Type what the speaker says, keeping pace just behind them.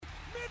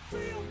See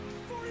him.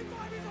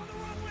 45, he's on the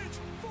run. Lynch.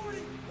 40,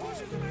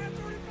 pushes the man.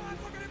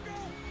 35, look at him go.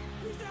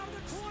 He's down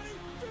to 20,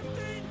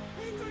 15.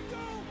 He could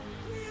go.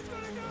 He is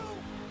going to go.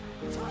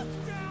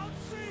 Touchdown,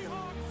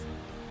 Seahawks.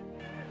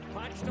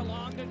 Punched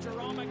along to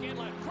Jerome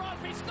McGinley.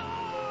 Crosby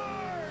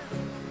scores!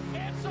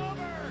 It's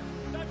over.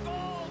 The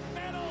gold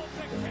medal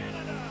to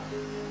Canada.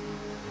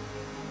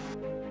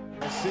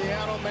 The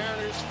Seattle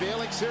Mariners,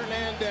 Felix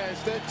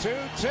Hernandez, the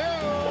 2-2.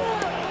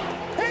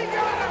 He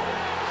got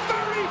him!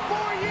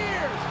 34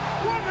 years,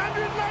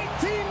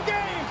 119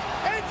 games.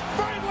 It's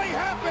finally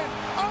happened.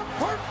 A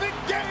perfect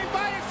game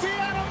by a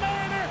Seattle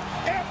Mariner.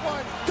 It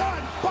was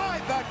done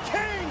by the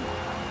King.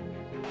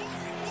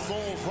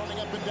 Foles running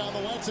up and down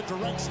the line. It's a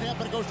direct snap,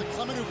 and it goes to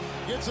Clement, who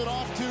gives it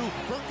off to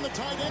Burton, the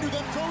tight end, who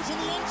then throws in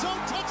the end zone.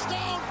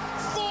 Touchdown!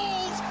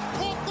 Foles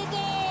caught the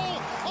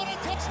ball on a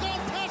touchdown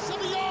pass of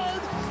the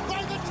yard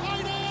by the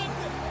tight end.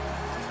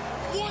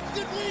 What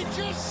did we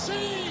just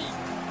see?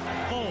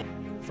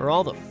 For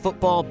all the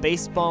football,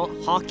 baseball,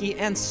 hockey,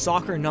 and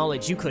soccer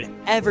knowledge you could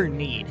ever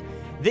need,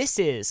 this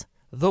is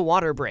The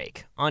Water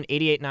Break on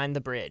 88.9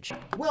 The Bridge.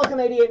 Welcome,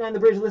 88.9 The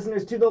Bridge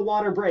listeners, to The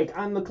Water Break.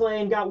 I'm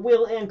McLean, got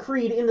Will and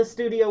Creed in the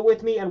studio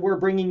with me, and we're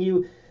bringing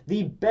you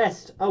the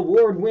best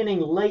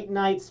award-winning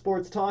late-night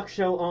sports talk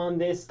show on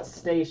this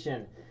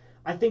station.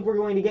 I think we're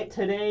going to get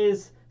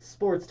today's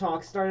sports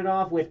talk started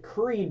off with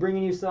Creed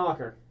bringing you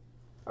soccer.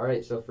 All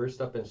right, so first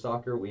up in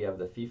soccer, we have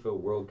the FIFA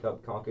World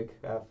Cup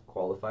CONCACAF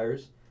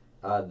qualifiers.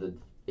 The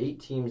 8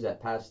 teams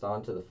that passed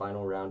on to the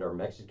final round are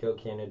Mexico,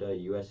 Canada,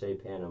 USA,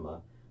 Panama,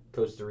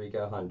 Costa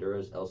Rica,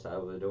 Honduras, El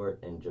Salvador,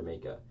 and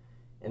Jamaica.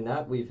 In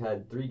that, we've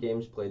had 3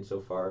 games played so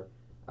far,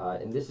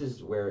 and this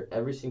is where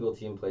every single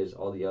team plays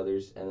all the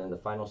others, and then the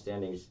final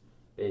standings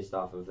based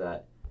off of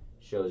that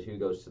shows who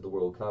goes to the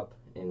World Cup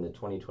in the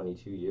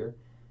 2022 year.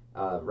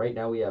 Right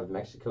now, we have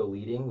Mexico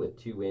leading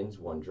with 2 wins,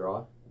 1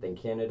 draw. Then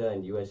Canada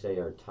and USA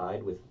are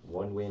tied with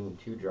 1 win,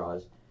 2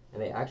 draws,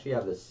 and they actually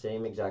have the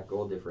same exact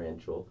goal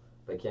differential,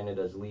 but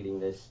Canada's leading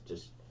this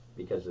just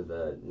because of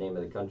the name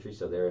of the country,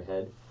 so they're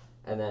ahead.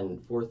 And then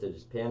 4th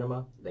is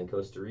Panama, then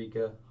Costa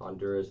Rica,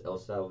 Honduras, El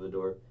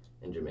Salvador,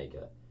 and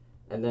Jamaica.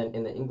 And then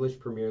in the English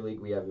Premier League,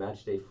 we have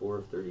match day 4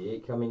 of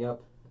 38 coming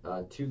up.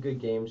 2 good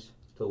games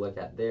to look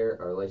at there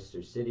are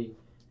Leicester City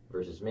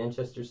versus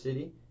Manchester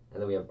City,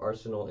 and then we have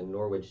Arsenal and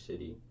Norwich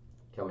City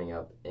coming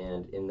up.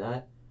 And in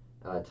that,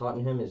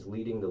 Tottenham is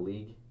leading the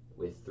league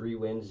with 3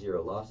 wins,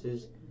 0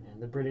 losses.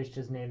 And the British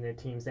just name their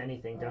teams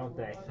anything, don't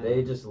they?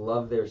 They just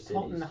love their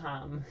cities.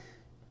 Tottenham.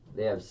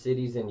 They have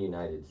cities and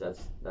Uniteds.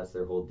 That's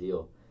their whole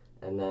deal.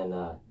 And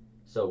then,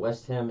 so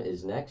West Ham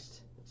is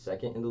next,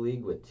 2nd in the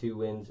league with 2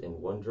 wins and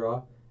 1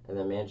 draw. And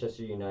then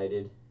Manchester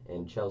United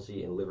and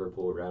Chelsea and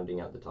Liverpool rounding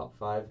out the top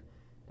 5.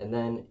 And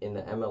then in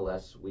the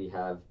MLS, we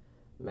have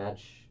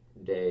match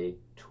day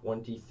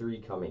 23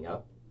 coming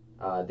up.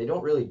 They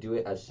don't really do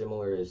it as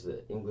similar as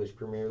the English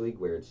Premier League,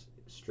 where it's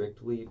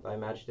strictly by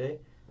match day.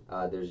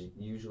 There's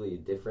usually a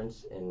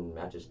difference in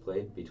matches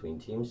played between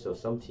teams. So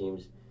some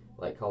teams,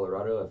 like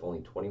Colorado, have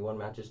only 21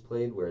 matches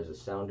played, whereas the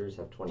Sounders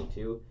have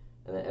 22,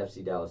 and then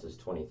FC Dallas is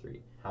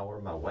 23. How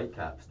are my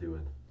Whitecaps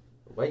doing?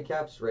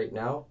 Whitecaps right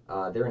now,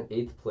 they're in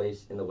 8th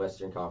place in the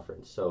Western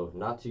Conference, so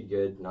not too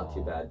good, not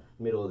too bad,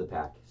 middle of the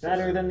pack.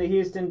 Better than the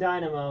Houston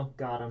Dynamo.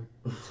 Got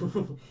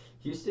him.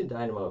 Houston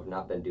Dynamo have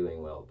not been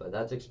doing well, but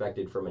that's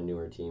expected from a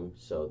newer team,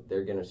 so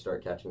they're going to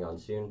start catching on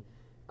soon.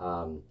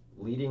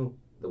 Leading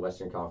the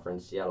Western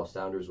Conference, Seattle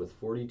Sounders with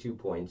 42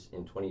 points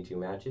in 22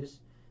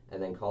 matches,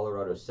 and then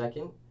Colorado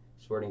 2nd,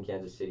 Sporting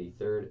Kansas City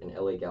 3rd, and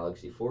LA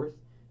Galaxy 4th.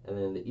 And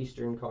then in the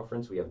Eastern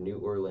Conference, we have New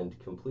Orleans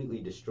completely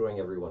destroying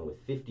everyone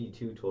with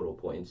 52 total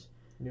points.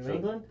 New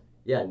England?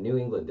 Yeah, New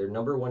England. They're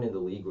number 1 in the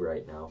league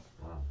right now.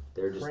 Wow.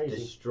 They're just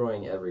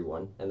destroying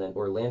everyone. And then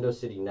Orlando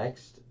City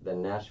next,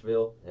 then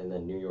Nashville, and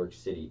then New York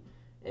City.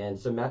 And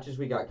some matches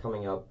we got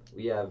coming up.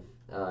 We have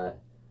a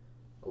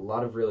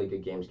lot of really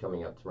good games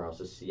coming up tomorrow.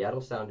 So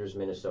Seattle Sounders,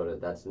 Minnesota.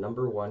 That's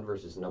number 1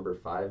 versus number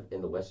 5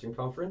 in the Western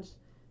Conference.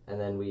 And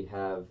then we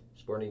have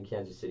Sporting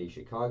Kansas City,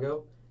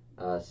 Chicago,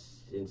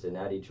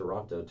 Cincinnati,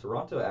 Toronto.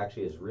 Toronto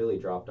actually has really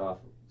dropped off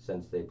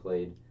since they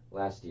played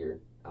last year,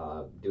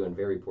 doing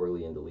very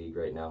poorly in the league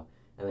right now.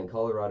 And then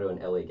Colorado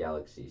and LA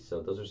Galaxy.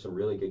 So those are some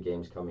really good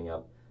games coming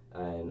up.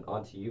 And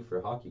on to you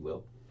for hockey,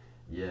 Will.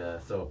 Yeah,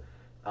 so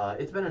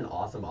it's been an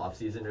awesome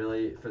offseason,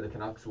 really, for the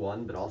Canucks,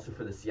 but also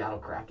for the Seattle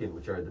Kraken,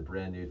 which are the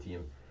brand new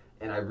team.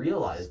 And I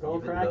realized,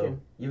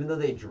 even though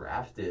they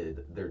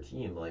drafted their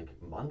team like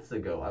months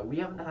ago, we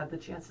haven't had the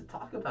chance to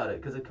talk about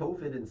it because of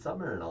COVID and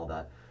summer and all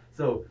that.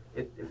 So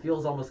it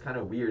feels almost kind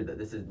of weird that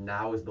this is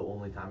the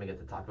only time I get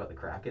to talk about the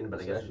Kraken.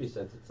 But especially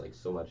since it's like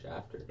so much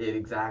after.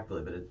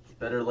 Exactly, but it's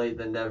better late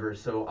than never.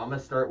 So I'm going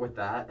to start with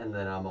that, and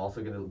then I'm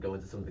also going to go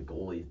into some of the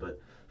goalies. But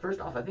first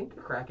off, I think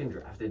the Kraken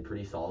drafted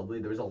pretty solidly.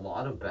 There was a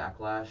lot of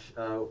backlash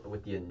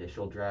with the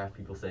initial draft,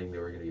 people saying they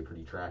were going to be a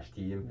pretty trash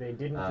team. They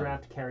didn't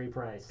draft Carey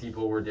Price.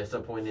 People were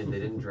disappointed they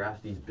didn't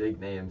draft these big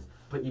names.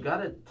 But you got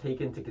to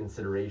take into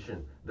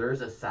consideration there's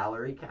a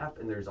salary cap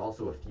and there's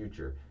also a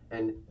future.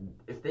 And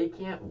if they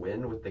can't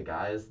win with the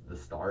guys, the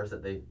stars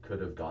that they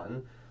could have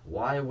gotten,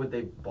 why would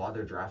they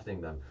bother drafting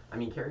them? I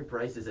mean, Carey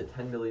Price is a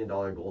 $10 million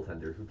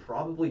goaltender who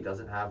probably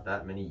doesn't have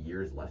that many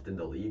years left in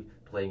the league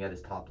playing at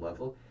his top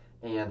level,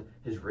 and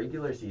his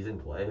regular season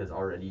play has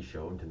already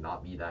shown to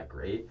not be that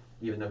great,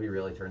 even though he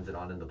really turns it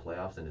on in the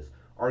playoffs and is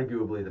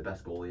arguably the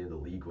best goalie in the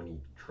league when he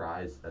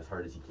tries as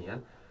hard as he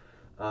can.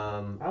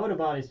 I would have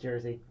bought his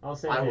jersey. I'll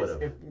say I this.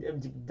 would've. If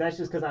that's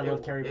just because I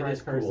love Carey Price It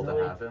is personally. cool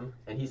to have him,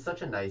 and he's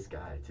such a nice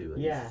guy too.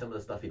 Yeah. Some of the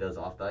stuff he does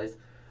off the ice,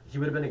 he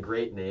would have been a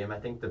great name, I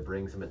think, to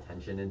bring some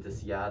attention into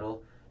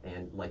Seattle,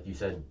 and like you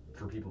said,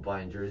 for people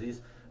buying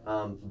jerseys.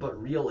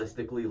 But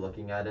realistically,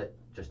 looking at it,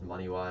 just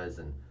money-wise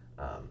and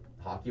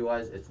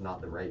hockey-wise, it's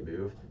not the right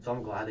move. So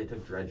I'm glad they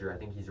took Dredger. I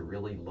think he's a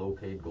really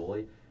low-paid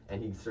goalie,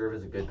 and he'd serve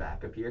as a good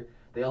backup here.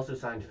 They also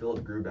signed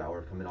Philip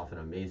Grubauer, coming off an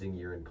amazing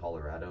year in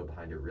Colorado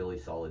behind a really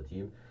solid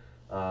team.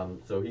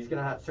 So he's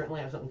going to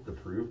certainly have something to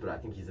prove, but I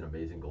think he's an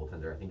amazing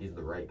goaltender. I think he's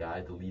the right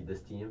guy to lead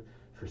this team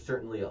for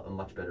certainly a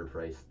much better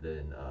price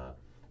than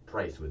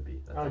Price would be.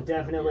 Oh,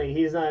 definitely.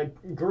 He's a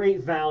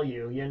great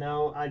value, you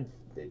know.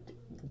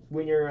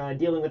 When you're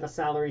dealing with a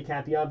salary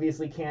cap, you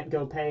obviously can't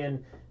go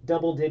paying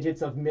double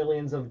digits of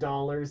millions of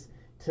dollars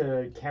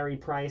to Carey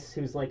Price,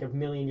 who's like 1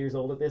 million years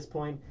old at this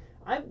point.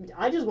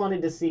 I just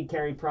wanted to see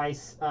Carey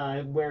Price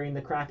wearing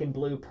the Kraken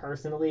blue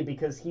personally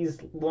because he's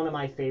one of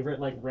my favorite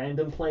like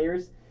random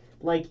players.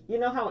 Like, you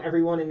know how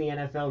everyone in the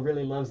NFL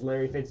really loves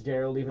Larry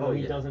Fitzgerald even though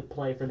he doesn't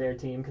play for their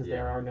team because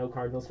there are no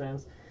Cardinals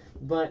fans.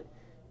 But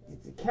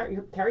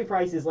Carey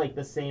Price is like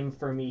the same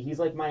for me. He's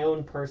like my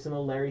own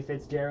personal Larry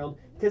Fitzgerald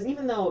because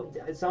even though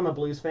I'm a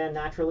Blues fan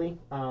naturally,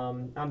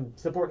 I'm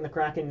supporting the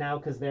Kraken now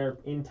because they're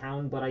in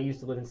town, but I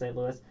used to live in St.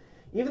 Louis.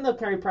 Even though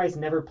Carey Price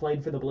never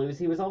played for the Blues,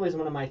 he was always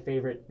one of my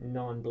favorite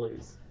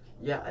non-Blues.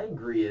 Yeah, I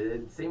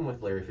agree. Same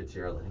with Larry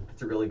Fitzgerald. I think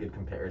it's a really good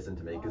comparison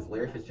to make because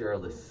Larry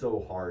Fitzgerald is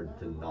so hard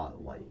to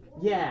not like.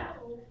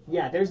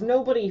 Yeah, there's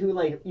nobody who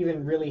like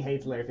even really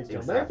hates Larry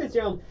Fitzgerald. Exactly. Larry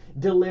Fitzgerald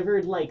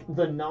delivered like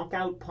the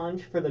knockout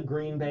punch for the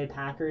Green Bay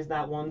Packers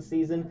that one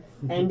season,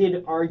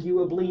 ended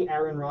arguably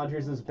Aaron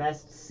Rodgers'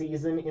 best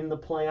season in the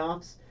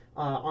playoffs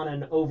on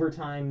an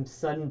overtime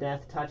sudden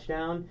death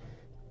touchdown.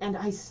 And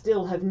I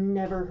still have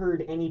never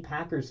heard any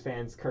Packers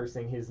fans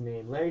cursing his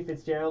name. Larry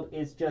Fitzgerald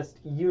is just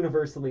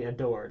universally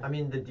adored. I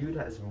mean, the dude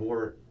has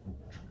more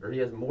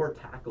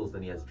tackles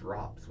than he has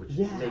drops, which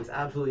makes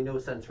absolutely no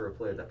sense for a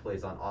player that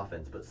plays on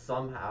offense. But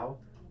somehow,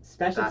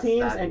 special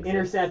teams and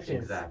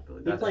interceptions.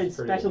 Exactly. He played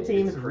special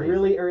teams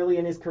really early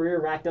in his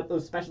career, racked up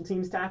those special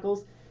teams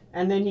tackles,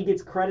 and then he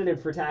gets credited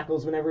for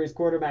tackles whenever his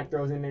quarterback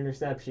throws an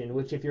interception,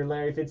 which if you're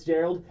Larry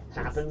Fitzgerald,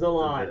 happens a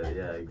lot.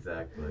 Yeah,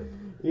 exactly.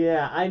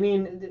 Yeah, I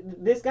mean,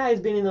 this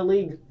guy's been in the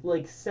league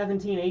like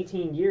 17,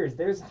 18 years.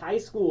 There's high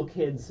school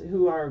kids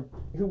who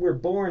were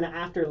born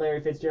after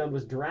Larry Fitzgerald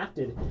was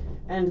drafted,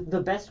 and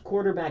the best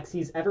quarterbacks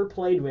he's ever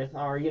played with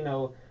are, you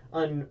know,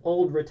 an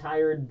old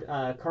retired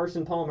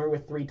Carson Palmer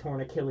with 3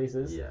 torn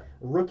Achilleses,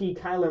 rookie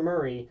Kyler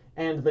Murray,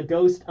 and the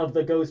ghost of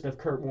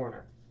Kurt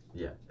Warner.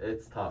 Yeah,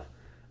 it's tough.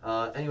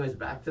 Anyways,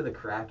 back to the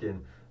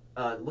Kraken.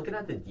 Looking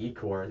at the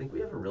D-core, I think we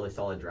have a really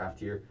solid draft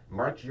here.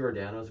 Mark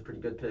Giordano's a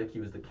pretty good pick.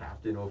 He was the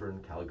captain over in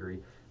Calgary.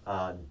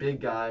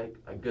 Big guy,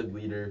 a good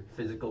leader,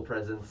 physical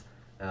presence,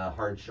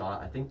 hard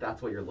shot. I think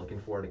that's what you're looking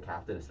for in a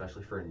captain,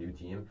 especially for a new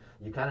team.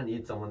 You kind of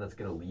need someone that's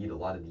going to lead a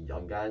lot of the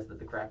young guys that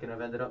the Kraken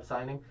have ended up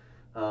signing.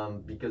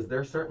 Because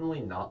they're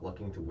certainly not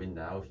looking to win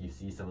now. If you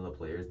see some of the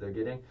players they're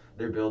getting,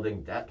 they're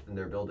building depth and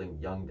they're building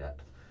young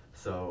depth.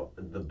 So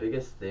the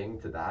biggest thing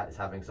to that is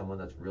having someone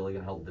that's really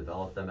going to help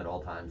develop them at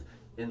all times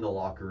in the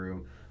locker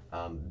room,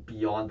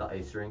 beyond the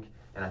ice rink.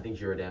 And I think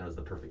Giordano is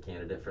the perfect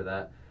candidate for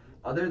that.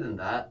 Other than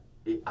that,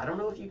 I don't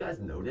know if you guys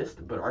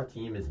noticed, but our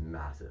team is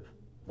massive.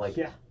 Like,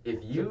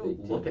 if you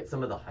look at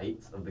some of the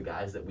heights of the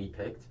guys that we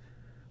picked,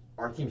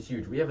 our team's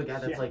huge. We have a guy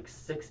that's like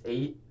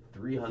 6'8",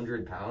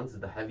 300 pounds, is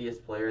the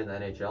heaviest player in the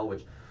NHL,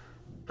 which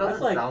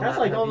doesn't sound that's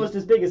that like heavy almost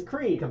as big as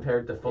Creed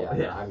compared to football.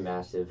 Yeah, I'm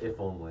massive. If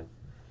only.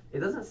 It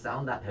doesn't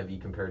sound that heavy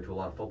compared to a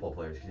lot of football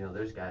players, because, you know,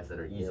 there's guys that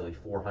are easily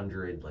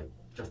 400, like,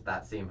 just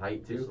that same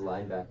height, too. Just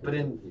linebackers. But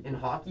in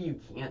hockey, you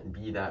can't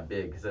be that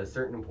big, because at a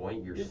certain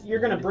point, you're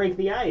going to break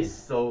the ice. It's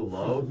so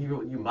low.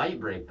 You might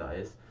break the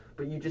ice,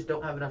 but you just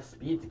don't have enough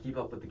speed to keep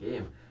up with the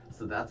game.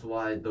 So that's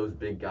why those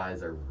big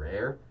guys are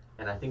rare.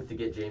 And I think to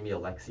get Jamie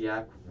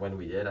Alexiak when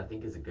we did, I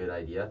think is a good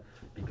idea,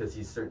 because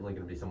he's certainly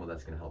going to be someone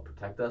that's going to help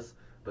protect us.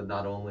 But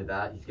not only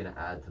that, he's going to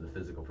add to the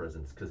physical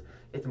presence, because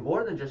it's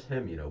more than just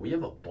him, you know. We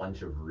have a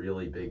bunch of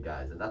really big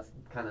guys, and that's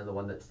kind of the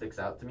one that sticks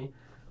out to me.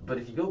 But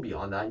if you go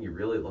beyond that and you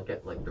really look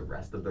at, like, the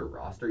rest of their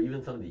roster,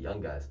 even some of the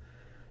young guys,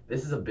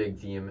 this is a big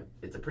team.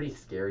 It's a pretty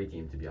scary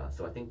team, to be honest.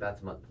 So I think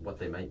that's what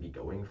they might be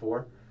going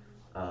for,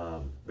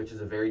 which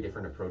is a very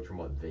different approach from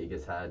what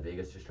Vegas had.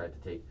 Vegas just tried to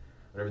take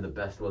whatever the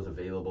best was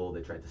available.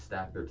 They tried to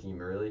stack their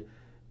team early.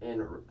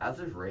 And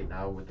as of right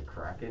now with the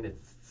Kraken,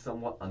 it's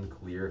somewhat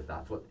unclear if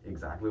that's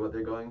exactly what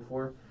they're going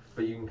for.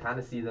 But you can kind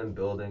of see them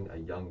building a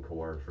young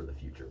core for the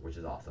future, which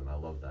is awesome. I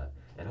love that.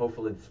 And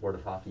hopefully the sport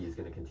of hockey is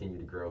going to continue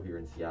to grow here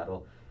in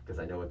Seattle,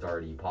 because I know it's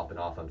already popping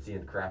off. I'm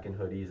seeing Kraken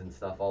hoodies and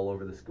stuff all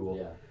over the school.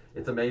 Yeah.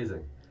 It's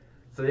amazing.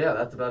 So yeah,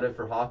 that's about it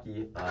for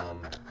hockey.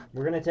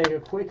 We're going to take a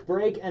quick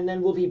break, and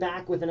then we'll be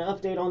back with an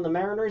update on the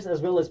Mariners,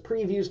 as well as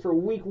previews for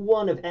Week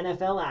 1 of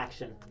NFL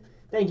action.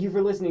 Thank you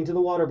for listening to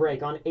The Water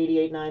Break on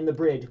 88.9 The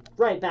Bridge.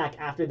 Right back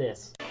after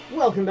this.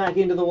 Welcome back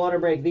into The Water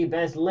Break, the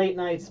best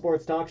late-night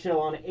sports talk show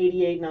on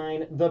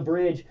 88.9 The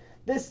Bridge.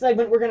 This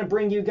segment, we're going to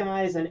bring you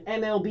guys an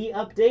MLB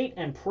update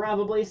and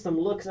probably some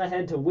looks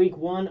ahead to Week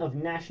 1 of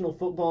National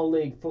Football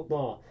League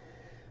football.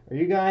 Are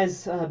you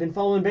guys been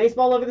following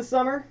baseball over the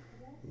summer?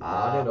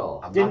 Not at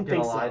all. I'm Didn't not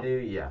gonna think lie so. to you.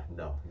 Yeah,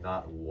 no,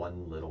 not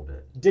one little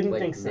bit. Didn't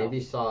think so.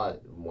 Maybe saw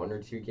 1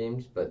 or 2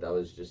 games, but that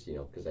was just,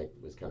 because I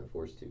was kind of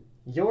forced to.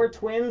 Your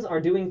Twins are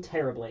doing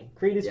terribly.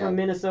 Creed is from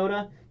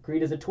Minnesota.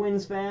 Creed is a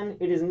Twins fan.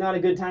 It is not a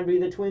good time to be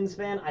the Twins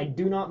fan. I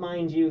do not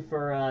mind you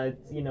for,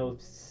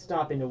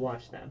 stopping to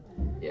watch them.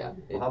 Yeah.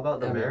 How about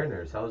the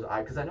Mariners?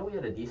 Because I know we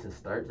had a decent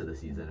start to the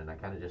season, and I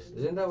kind of just...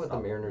 Isn't that what the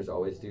Mariners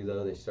always do,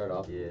 though? They start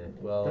off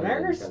well. The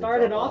Mariners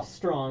started off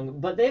strong,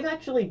 but they've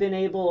actually been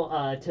able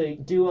to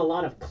do a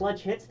lot of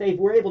clutch hits. They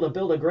were able to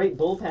build a great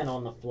bullpen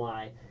on the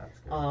fly. That's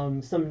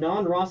good. Some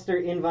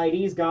non-roster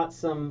invitees got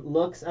some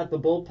looks at the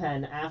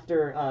bullpen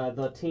after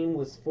the team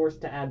was forced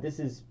to add... This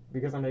is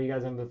because I know you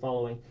guys haven't been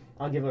following.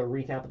 I'll give a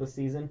recap of the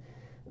season.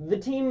 The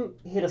team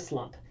hit a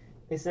slump.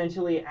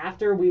 Essentially,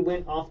 after we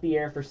went off the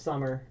air for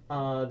summer,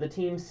 the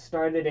team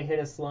started to hit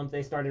a slump.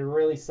 They started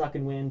really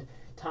sucking wind.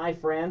 Ty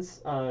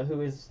France,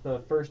 who is the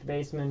first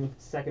baseman,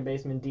 second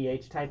baseman,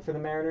 DH type for the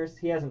Mariners,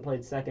 he hasn't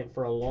played second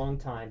for a long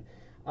time,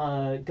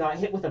 got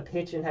hit with a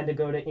pitch and had to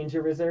go to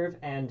injury reserve,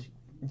 and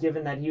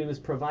given that he was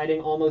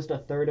providing almost a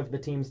third of the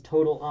team's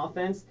total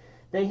offense,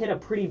 they hit a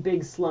pretty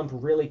big slump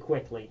really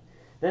quickly.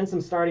 Then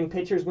some starting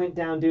pitchers went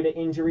down due to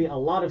injury. A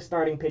lot of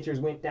starting pitchers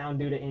went down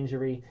due to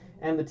injury,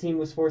 and the team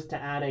was forced to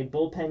add a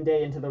bullpen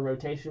day into the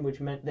rotation, which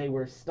meant they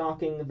were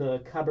stocking the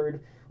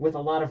cupboard with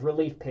a lot of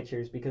relief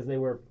pitchers because they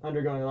were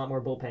undergoing a lot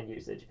more bullpen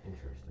usage.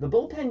 The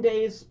bullpen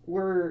days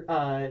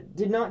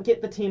did not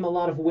get the team a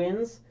lot of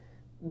wins,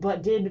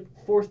 but did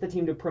force the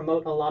team to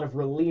promote a lot of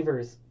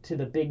relievers to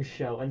the big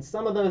show, and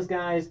some of those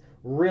guys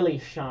really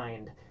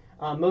shined.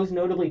 Most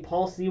notably,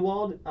 Paul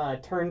Sewald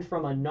turned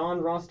from a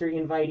non-roster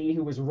invitee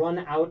who was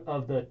run out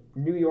of the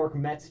New York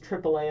Mets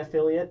AAA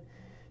affiliate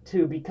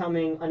to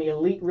becoming an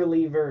elite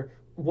reliever,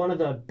 one of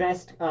the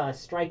best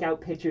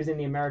strikeout pitchers in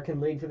the American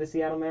League for the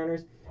Seattle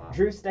Mariners. Wow.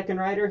 Drew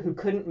Steckenrider, who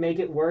couldn't make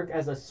it work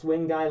as a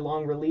swing guy,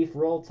 long relief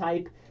role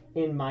type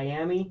in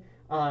Miami,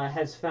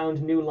 has found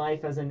new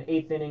life as an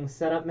eighth-inning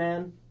setup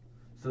man.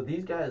 So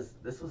these guys,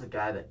 this was a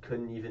guy that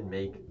couldn't even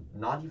make,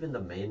 not even the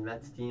main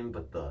Mets team,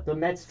 but the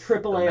Mets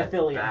AAA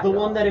affiliate, the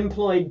one that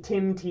employed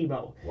Tim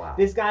Tebow. Wow.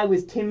 This guy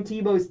was Tim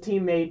Tebow's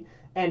teammate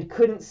and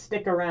couldn't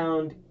stick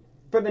around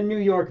for the New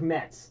York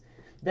Mets.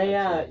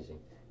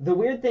 The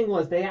weird thing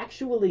was they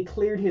actually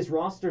cleared his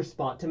roster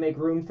spot to make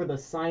room for the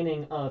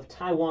signing of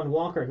Taijuan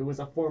Walker, who was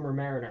a former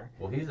Mariner.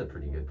 Well, he's a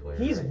pretty good player.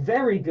 He's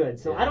very good,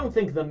 so I don't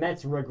think the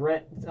Mets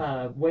regret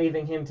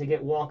waiving him to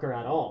get Walker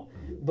at all.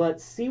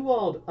 But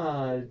Sewald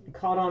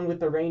caught on with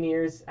the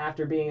Rainiers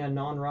after being a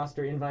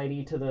non-roster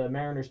invitee to the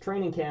Mariners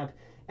training camp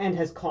and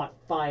has caught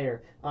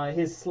fire.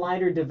 His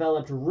slider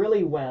developed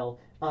really well.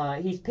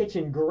 He's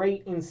pitching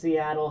great in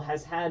Seattle,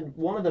 has had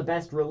one of the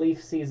best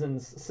relief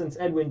seasons since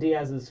Edwin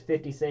Diaz's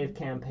 50-save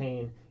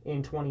campaign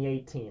in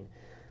 2018.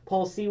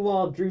 Paul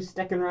Sewald, Drew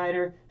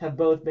Steckenrider have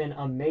both been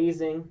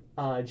amazing.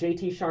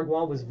 JT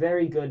Chargois was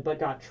very good, but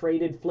got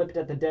traded, flipped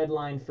at the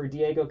deadline for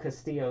Diego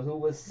Castillo, who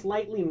was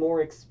slightly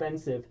more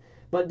expensive,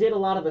 but did a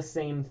lot of the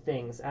same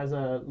things as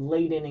a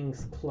late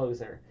innings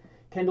closer.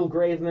 Kendall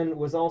Graveman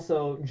was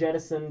also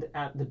jettisoned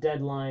at the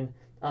deadline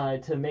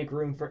to make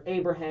room for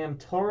Abraham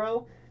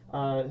Toro,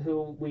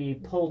 who we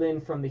pulled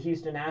in from the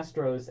Houston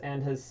Astros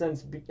and has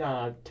since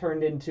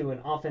turned into an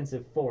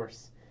offensive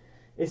force.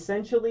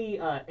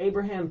 Essentially,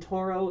 Abraham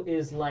Toro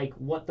is like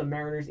what the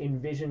Mariners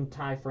envisioned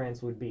Ty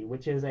France would be,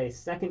 which is a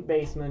second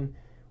baseman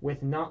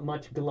with not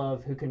much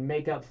glove who can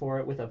make up for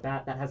it with a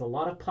bat that has a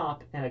lot of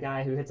pop and a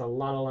guy who hits a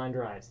lot of line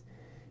drives.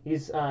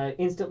 He's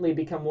instantly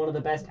become one of the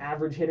best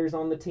average hitters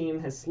on the team,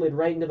 has slid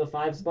right into the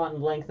 5 spot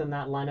and lengthened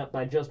that lineup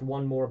by just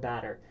one more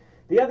batter.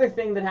 The other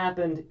thing that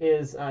happened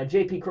is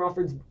J.P.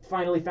 Crawford's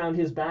finally found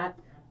his bat.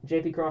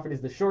 J.P. Crawford is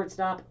the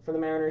shortstop for the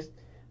Mariners,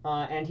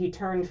 and he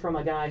turned from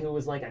a guy who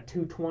was like a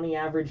 220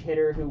 average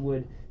hitter who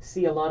would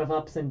see a lot of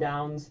ups and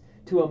downs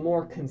to a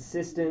more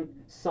consistent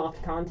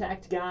soft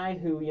contact guy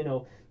who,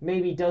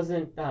 maybe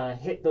doesn't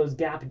hit those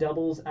gap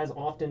doubles as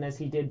often as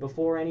he did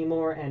before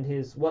anymore, and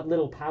what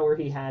little power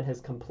he had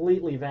has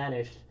completely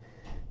vanished.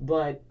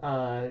 But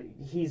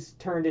he's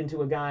turned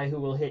into a guy who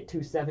will hit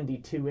 270,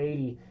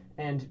 280,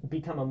 and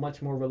become a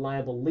much more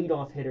reliable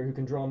leadoff hitter who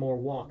can draw more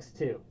walks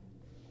too.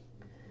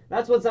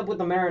 That's what's up with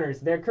the Mariners.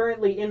 They're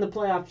currently in the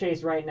playoff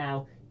chase right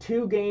now.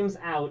 2 games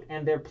out,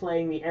 and they're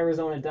playing the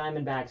Arizona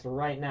Diamondbacks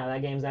right now.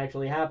 That game's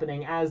actually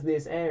happening as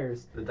this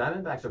airs. The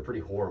Diamondbacks are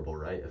pretty horrible,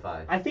 right?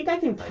 I think I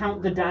can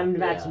count the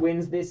Diamondbacks'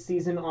 wins this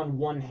season on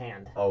one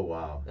hand. Oh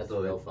wow, that's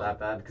so real it's fun. that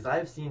bad? Because I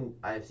have seen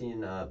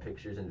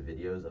pictures and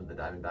videos of the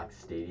Diamondbacks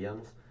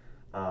stadiums,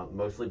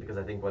 mostly because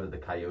I think one of the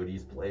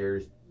Coyotes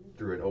players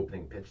threw an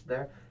opening pitch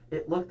there.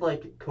 It looked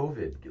like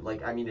COVID.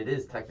 Like, I mean, it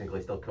is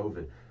technically still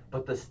COVID,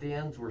 but the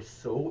stands were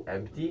so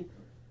empty,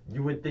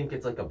 you would think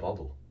it's like a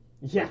bubble.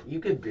 Yeah. Like, you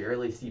could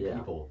barely see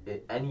people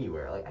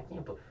anywhere. Like,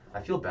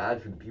 I feel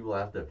bad for the people that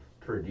have to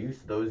produce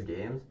those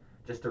games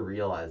just to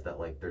realize that,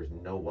 like, there's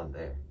no one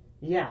there.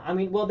 Yeah, I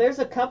mean, well, there's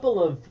a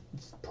couple of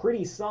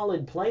pretty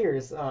solid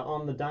players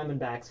on the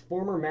Diamondbacks.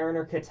 Former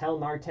Mariner Ketel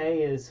Marte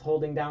is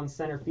holding down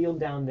center field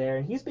down there,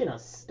 and he's been a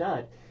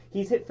stud.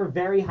 He's hit for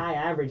very high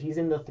average. He's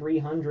in the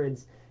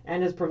 300s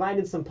and has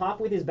provided some pop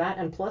with his bat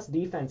and plus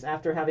defense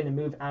after having to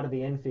move out of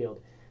the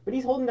infield. But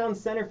he's holding down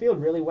center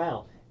field really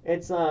well.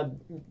 It's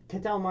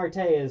Ketel Marte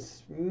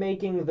is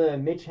making the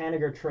Mitch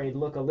Haniger trade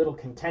look a little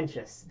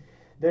contentious.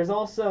 There's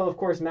also, of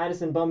course,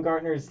 Madison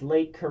Bumgarner's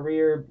late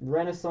career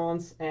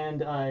renaissance, and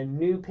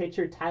new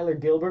pitcher Tyler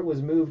Gilbert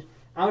was moved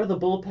out of the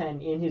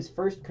bullpen in his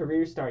first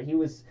career start. He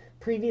was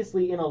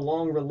previously in a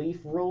long relief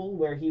role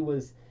where he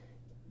was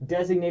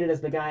designated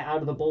as the guy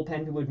out of the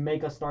bullpen who would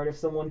make a start if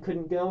someone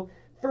couldn't go.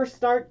 First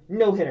start,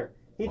 no-hitter.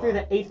 He threw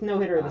the 8th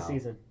no-hitter of the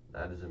season.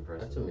 That is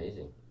impressive. That's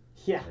amazing.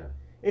 Yeah.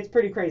 It's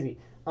pretty crazy.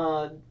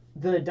 The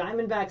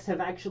Diamondbacks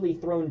have actually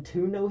thrown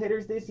 2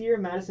 no-hitters this year.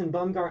 Madison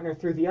Bumgarner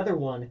threw the other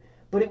one,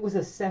 but it was a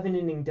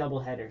 7-inning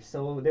doubleheader,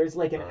 so there's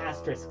like an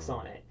asterisk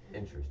on it.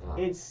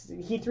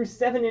 Interesting. He threw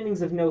 7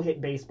 innings of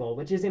no-hit baseball,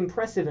 which is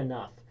impressive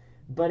enough,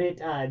 but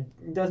it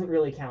doesn't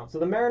really count. So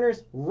the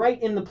Mariners right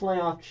in the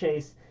playoff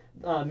chase.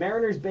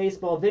 Mariners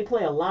baseball, they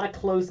play a lot of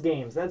close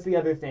games. That's the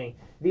other thing.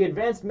 The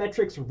advanced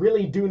metrics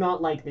really do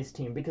not like this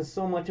team because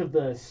so much of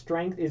the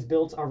strength is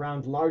built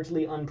around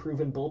largely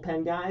unproven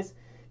bullpen guys.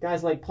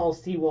 Guys like Paul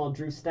Sewald,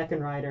 Drew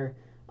Steckenrider,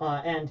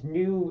 and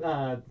new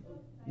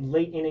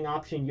late inning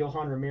option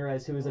Johan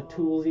Ramirez, who is a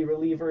toolsy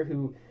reliever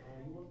who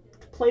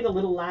played a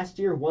little last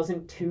year,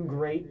 wasn't too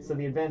great, so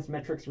the advanced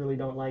metrics really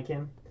don't like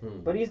him.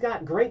 But he's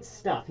got great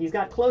stuff. He's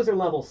got closer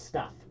level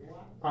stuff.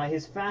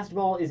 His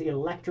fastball is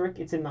electric.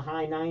 It's in the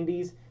high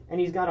 90s, and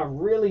he's got a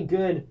really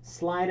good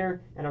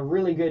slider and a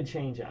really good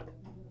changeup.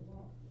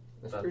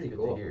 That's pretty pretty good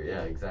cool. to hear.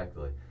 Yeah,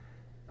 exactly.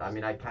 I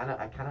mean, I kind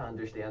of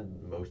understand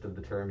most of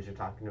the terms you're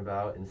talking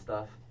about and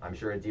stuff. I'm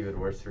sure it's even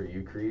worse for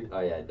you, Creed. Oh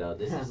yeah, no,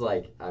 this is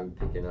like I'm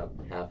picking up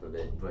half of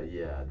it. But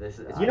yeah, this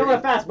is. You know what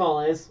a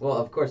fastball is? Well,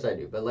 of course I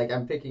do, but like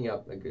I'm picking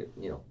up a good,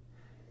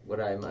 what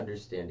I'm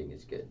understanding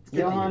is good.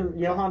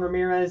 Johan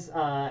Ramirez,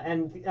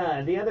 and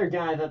the other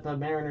guy that the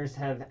Mariners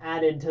have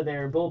added to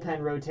their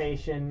bullpen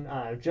rotation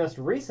just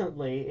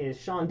recently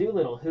is Sean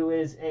Doolittle, who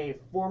is a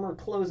former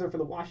closer for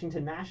the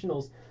Washington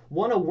Nationals,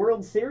 won a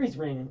World Series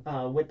ring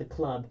with the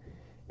club,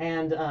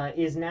 and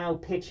is now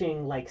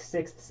pitching like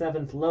 6th,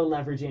 7th low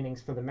leverage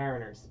innings for the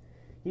Mariners.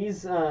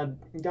 He's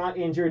got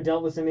injured,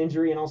 dealt with some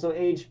injury, and also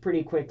aged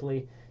pretty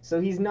quickly, so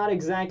he's not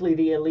exactly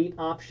the elite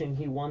option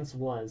he once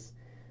was.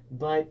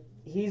 But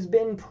he's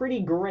been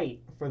pretty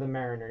great for the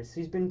Mariners.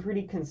 He's been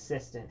pretty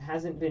consistent,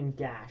 hasn't been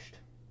gashed.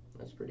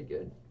 That's pretty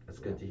good. That's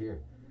good to hear.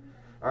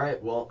 All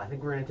right, well, I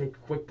think we're going to take a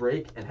quick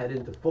break and head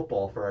into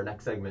football for our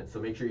next segment, so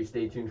make sure you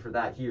stay tuned for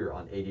that here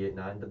on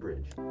 88.9 The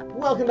Bridge.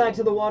 Welcome back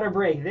to the Water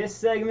Break. This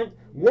segment,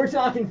 we're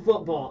talking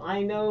football.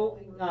 I know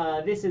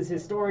this has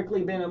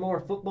historically been a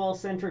more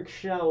football-centric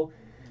show,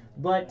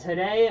 but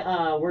today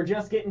we're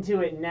just getting to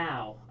it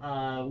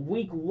now.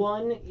 Week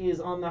 1 is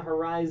on the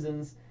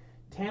horizons.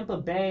 Tampa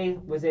Bay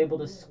was able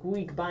to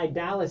squeak by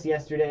Dallas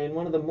yesterday in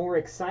one of the more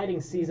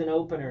exciting season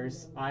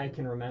openers I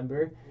can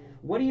remember.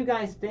 What do you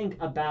guys think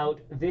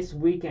about this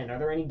weekend? Are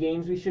there any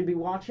games we should be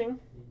watching?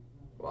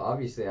 Well,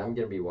 obviously I'm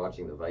going to be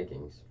watching the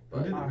Vikings. But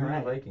Who do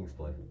the Vikings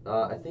play?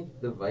 I think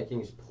the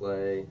Vikings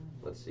play,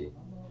 let's see.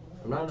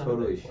 I'm not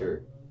totally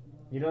sure.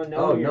 You don't know?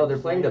 Oh, no, they're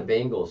playing the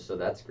Bengals, so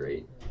that's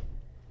great.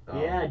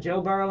 Yeah,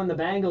 Joe Burrow and the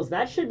Bengals.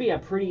 That should be a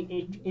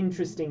pretty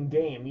interesting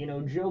game. You know,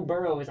 Joe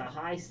Burrow is a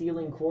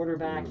high-ceiling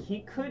quarterback.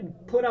 He could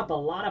put up a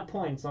lot of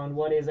points on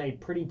what is a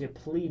pretty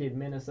depleted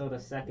Minnesota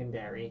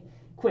secondary.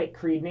 Quick,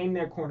 Creed, name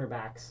their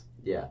cornerbacks.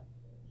 Yeah.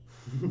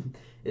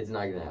 It's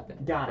not going to happen.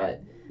 Got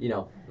it.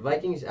 But, the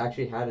Vikings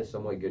actually had a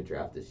somewhat good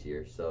draft this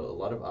year, so a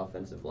lot of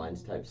offensive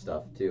lines type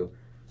stuff, too.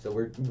 So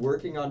we're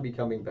working on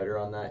becoming better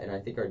on that, and I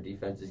think our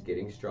defense is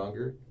getting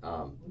stronger,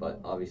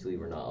 but obviously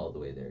we're not all the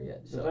way there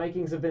yet. So. The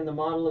Vikings have been the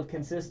model of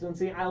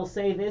consistency. I'll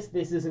say this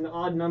is an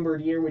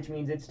odd-numbered year, which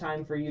means it's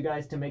time for you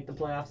guys to make the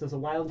playoffs as a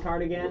wild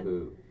card again.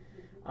 Woohoo.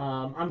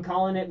 I'm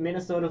calling it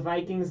Minnesota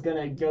Vikings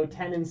gonna go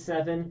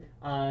 10-7,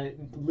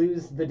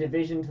 lose the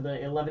division to the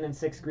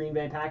 11-6 Green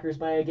Bay Packers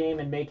by a game,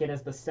 and make it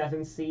as the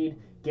 7th seed,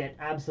 get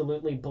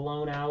absolutely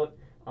blown out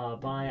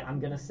by,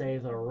 I'm going to say,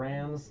 the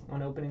Rams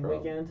on opening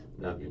weekend.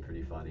 That'd be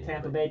pretty funny.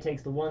 Tampa Bay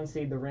takes the 1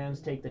 seed, the Rams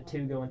take the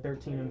 2, going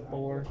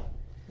 13-4.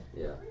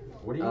 Yeah.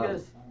 What do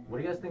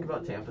you guys think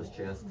about Tampa's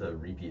chance to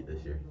repeat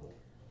this year?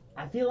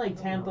 I feel like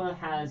Tampa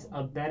has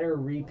a better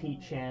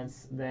repeat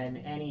chance than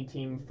any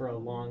team for a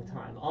long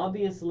time.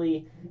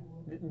 Obviously,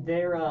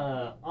 their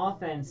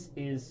offense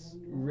is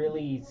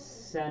really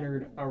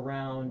centered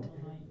around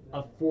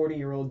a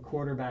 40-year-old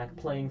quarterback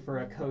playing for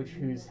a coach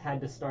who's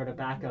had to start a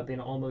backup in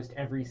almost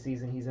every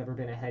season he's ever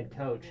been a head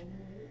coach.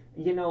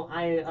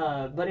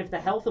 But if the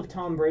health of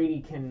Tom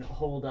Brady can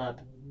hold up,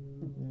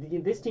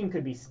 this team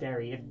could be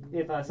scary.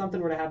 If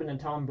something were to happen to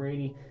Tom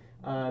Brady,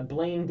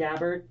 Blaine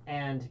Gabbert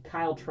and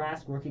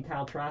rookie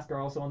Kyle Trask are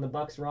also on the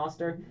Bucs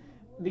roster.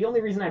 The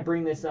only reason I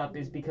bring this up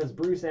is because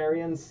Bruce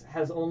Arians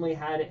has only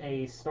had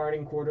a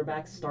starting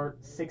quarterback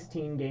start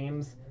 16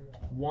 games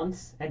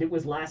once, and it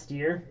was last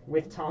year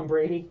with Tom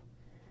Brady.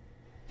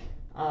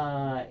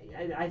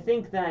 I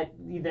think that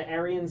the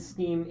Arians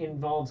scheme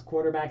involves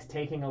quarterbacks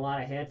taking a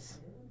lot of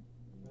hits,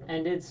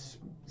 and it's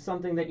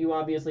something that you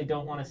obviously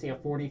don't want to see a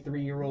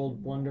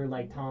 43-year-old wonder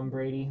like Tom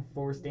Brady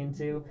forced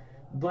into.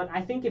 But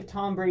I think if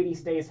Tom Brady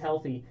stays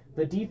healthy,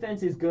 the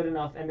defense is good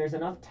enough and there's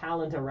enough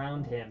talent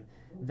around him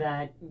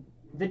that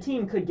the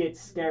team could get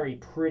scary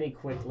pretty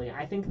quickly.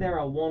 I think they're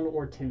a 1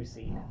 or 2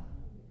 seed.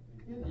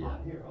 Yeah.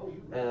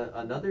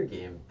 Another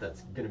game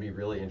that's going to be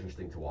really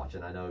interesting to watch,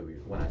 and I know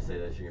when I say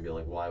this, you're going to be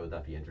like, why would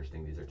that be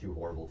interesting? These are two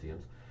horrible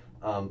teams.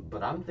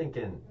 But I'm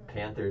thinking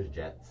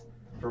Panthers-Jets.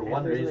 For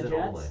one reason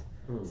only.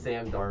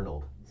 Sam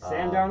Darnold.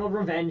 Sam Darnold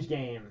revenge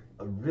game.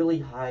 A really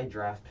high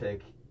draft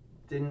pick.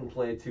 Didn't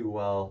play too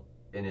well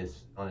on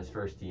his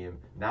first team.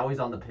 Now he's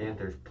on the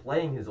Panthers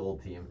playing his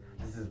old team.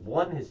 This is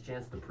one, his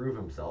chance to prove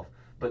himself,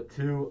 but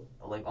two,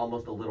 like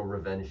almost a little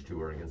revenge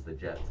tour against the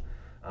Jets.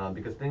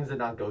 Because things did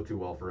not go too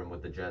well for him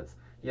with the Jets.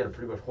 He had a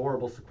pretty much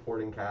horrible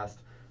supporting cast.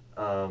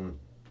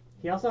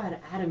 He also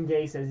had Adam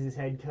Gase as his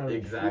head coach.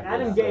 Exactly.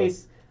 Adam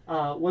Gase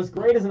was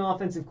great as an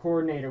offensive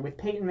coordinator. With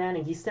Peyton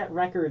Manning, he set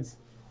records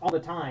all the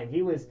time.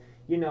 He was,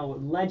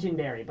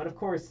 legendary. But of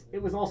course,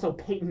 it was also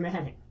Peyton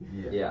Manning.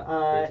 Yeah.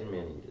 Peyton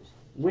Manning is.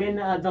 When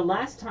the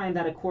last time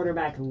that a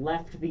quarterback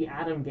left the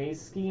Adam Gase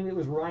scheme, it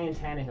was Ryan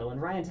Tannehill.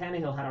 And Ryan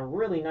Tannehill had a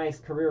really nice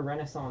career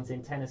renaissance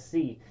in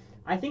Tennessee.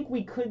 I think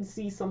we could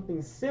see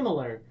something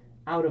similar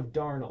out of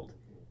Darnold.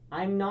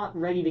 I'm not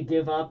ready to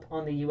give up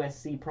on the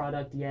USC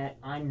product yet.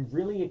 I'm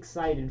really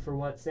excited for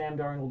what Sam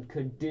Darnold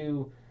could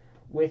do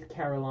with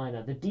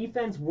Carolina. The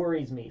defense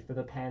worries me for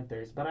the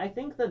Panthers, but I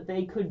think that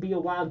they could be a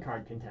wild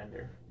card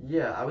contender.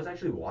 Yeah, I was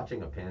actually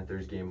watching a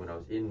Panthers game when I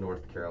was in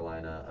North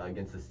Carolina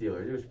against the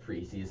Steelers. It was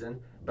preseason,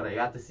 but I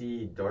got to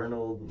see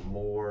Darnold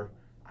more.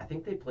 I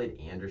think they played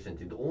Anderson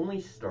too. The only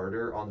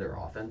starter on their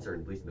offense, or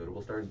at least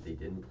notable starter that they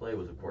didn't play,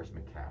 was of course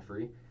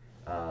McCaffrey.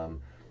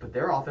 But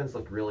their offense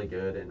looked really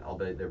good, and I'll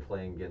bet they're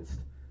playing against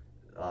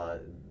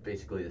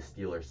basically the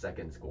Steelers'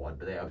 second squad,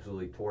 but they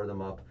absolutely tore them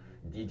up.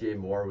 DJ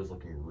Moore was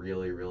looking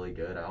really, really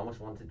good. I almost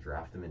wanted to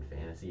draft him in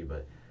fantasy,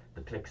 but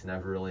the picks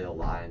never really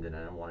aligned, and I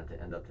didn't want it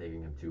to end up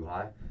taking him too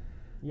high.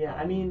 Yeah,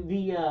 I mean,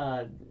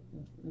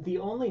 the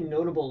only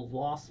notable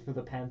loss for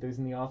the Panthers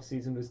in the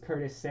offseason was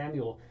Curtis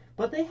Samuel,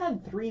 but they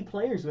had 3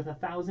 players with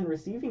 1,000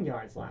 receiving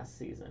yards last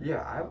season.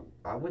 Yeah,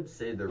 I would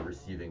say their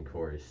receiving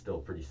core is still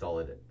pretty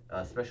solid,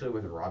 especially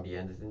with Robbie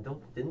Anderson.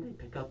 Didn't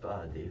they pick up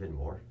David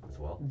Moore as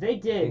well? They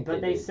did,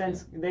 but he's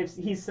since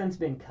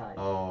been cut.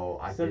 Oh,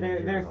 I so didn't their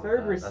hear about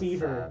third that.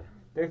 receiver,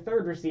 their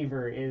third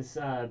receiver is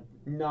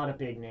not a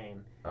big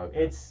name.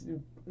 Okay.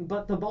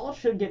 But the ball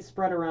should get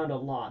spread around a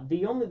lot.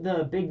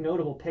 The big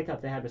notable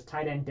pickup they had was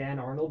tight end Dan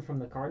Arnold from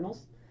the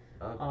Cardinals.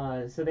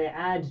 Okay. So they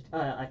add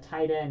a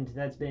tight end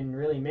that's been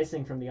really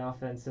missing from the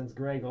offense since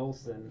Greg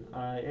Olsen.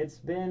 It's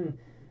been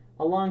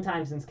a long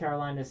time since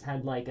Carolina's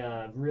had like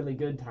a really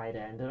good tight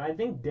end, and I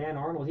think Dan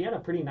Arnold, he had a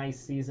pretty nice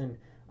season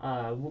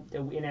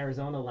in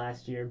Arizona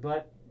last year,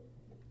 but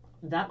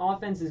that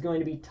offense is going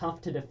to be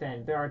tough to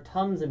defend. There are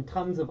tons and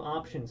tons of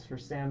options for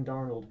Sam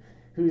Darnold,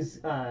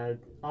 whose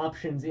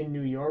options in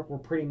New York were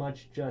pretty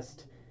much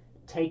just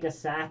take a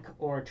sack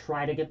or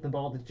try to get the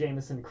ball to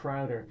Jamison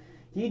Crowder.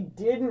 He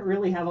didn't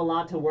really have a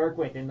lot to work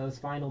with in those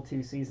final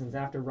 2 seasons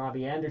after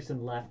Robbie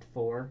Anderson left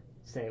for,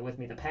 say it with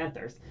me, the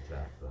Panthers.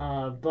 Exactly.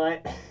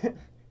 But,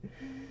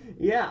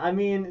 yeah, I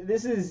mean,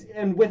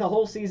 and with a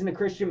whole season of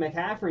Christian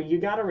McCaffrey, you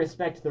got to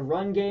respect the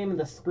run game,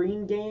 the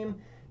screen game.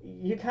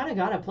 You kind of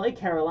got to play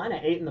Carolina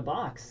 8 in the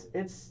box.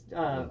 It's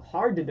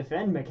hard to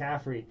defend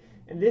McCaffrey.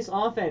 And this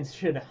offense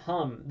should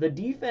hum. The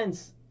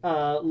defense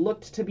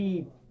looked to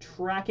be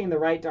tracking the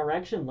right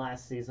direction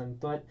last season,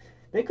 but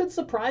they could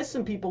surprise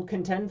some people,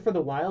 contend for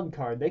the wild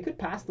card. They could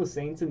pass the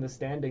Saints in the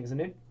standings,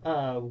 and it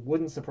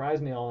wouldn't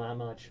surprise me all that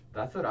much.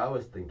 That's what I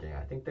was thinking.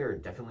 I think they're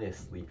definitely a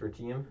sleeper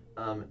team.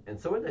 And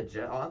so are the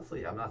Jets.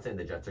 Honestly, I'm not saying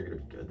the Jets are going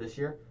to be good this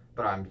year,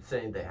 but I'm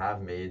saying they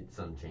have made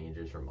some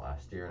changes from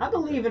last year. I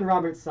believe in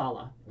Robert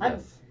Saleh.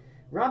 Yes.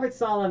 Robert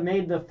Saleh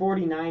made the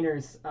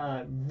 49ers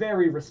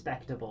very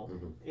respectable.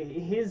 Mm-hmm.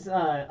 His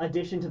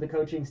addition to the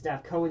coaching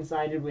staff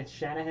coincided with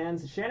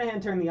Shanahan's. Shanahan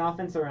turned the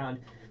offense around,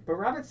 but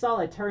Robert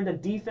Saleh turned a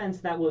defense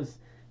that was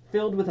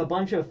filled with a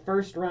bunch of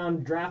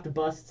first-round draft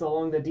busts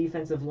along the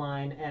defensive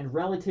line and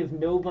relative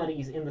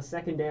nobodies in the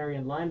secondary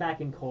and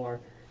linebacking core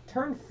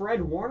turned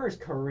Fred Warner's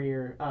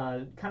career,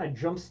 kind of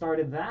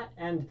jump-started that,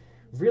 and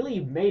really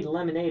made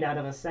lemonade out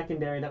of a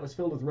secondary that was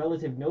filled with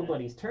relative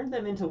nobodies, turned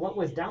them into what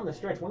was down the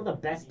stretch one of the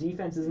best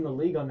defenses in the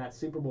league on that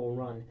Super Bowl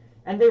run.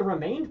 And they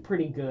remained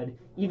pretty good,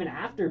 even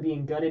after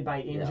being gutted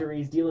by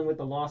injuries, dealing with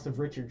the loss of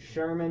Richard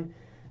Sherman.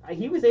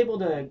 He was able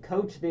to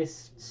coach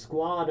this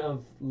squad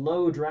of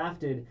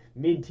low-drafted,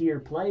 mid-tier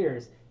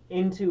players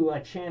into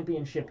a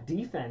championship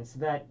defense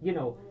that,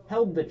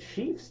 held the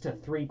Chiefs to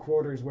 3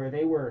 quarters where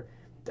they were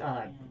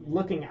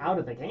looking out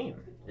of the game.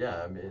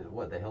 Yeah, I mean,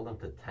 they held them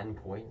to 10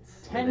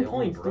 points? 10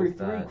 points through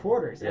 3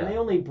 quarters, and they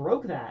only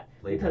broke that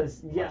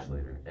because, much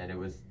later. And it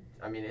was,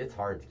 it's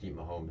hard to keep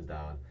Mahomes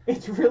down.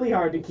 It's really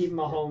hard to keep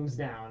Mahomes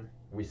down.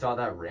 We saw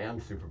that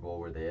Rams Super Bowl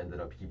where they ended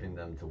up keeping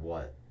them to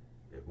what?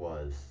 It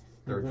was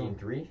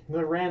 13-3?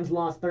 The Rams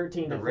lost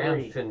 13-3. The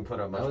Rams didn't put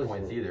up much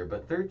points either,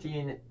 but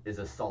 13 is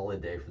a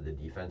solid day for the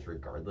defense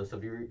regardless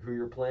of who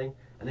you're playing.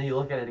 And then you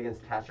look at it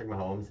against Patrick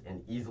Mahomes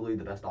and easily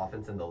the best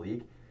offense in the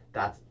league.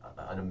 That's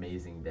an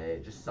amazing day.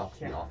 It just sucks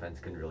the offense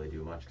couldn't really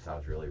do much because I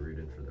was really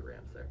rooting for the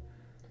Rams there.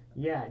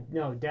 Yeah,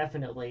 no,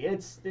 definitely.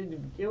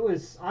 It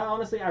was.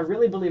 I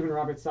really believe in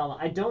Robert Saleh.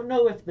 I don't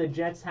know if the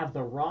Jets have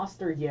the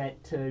roster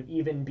yet to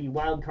even be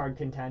wild card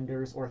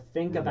contenders or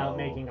think about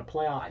making a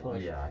playoff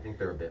push. I think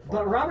they're a bit far.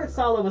 But Robert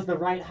Saleh was the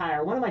right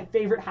hire. One of my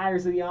favorite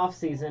hires of the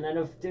offseason. And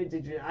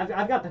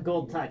I've got the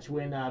gold touch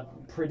when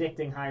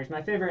predicting hires.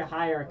 My favorite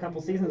hire a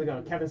couple seasons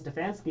ago, Kevin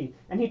Stefanski,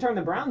 and he turned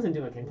the Browns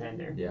into a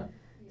contender. Yeah.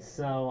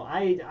 So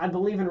I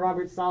believe in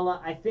Robert Saleh.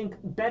 I think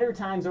better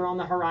times are on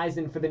the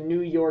horizon for the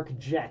New York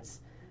Jets.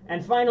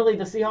 And finally,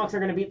 the Seahawks are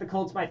going to beat the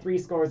Colts by 3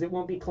 scores. It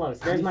won't be close.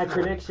 There's my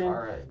prediction. All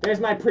right.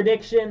 There's my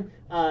prediction.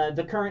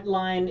 The current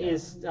line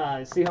is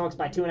Seahawks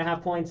by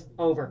 2.5 points.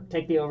 Over.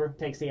 Take the over.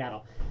 Take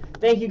Seattle.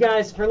 Thank you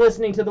guys for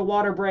listening to The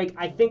Water Break.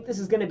 I think this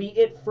is going to be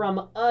it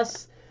from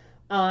us.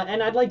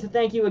 And I'd like to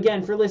thank you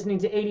again for listening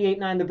to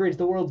 88.9 The Bridge,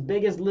 the world's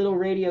biggest little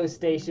radio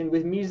station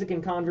with music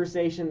and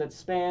conversation that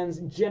spans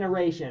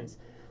generations.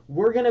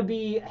 We're going to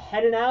be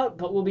heading out,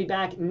 but we'll be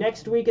back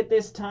next week at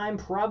this time,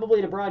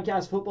 probably to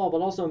broadcast football,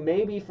 but also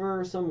maybe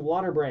for some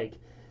water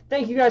break.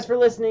 Thank you guys for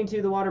listening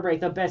to The Water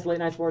Break, the best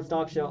late-night sports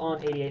talk show on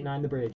 88.9 The Bridge.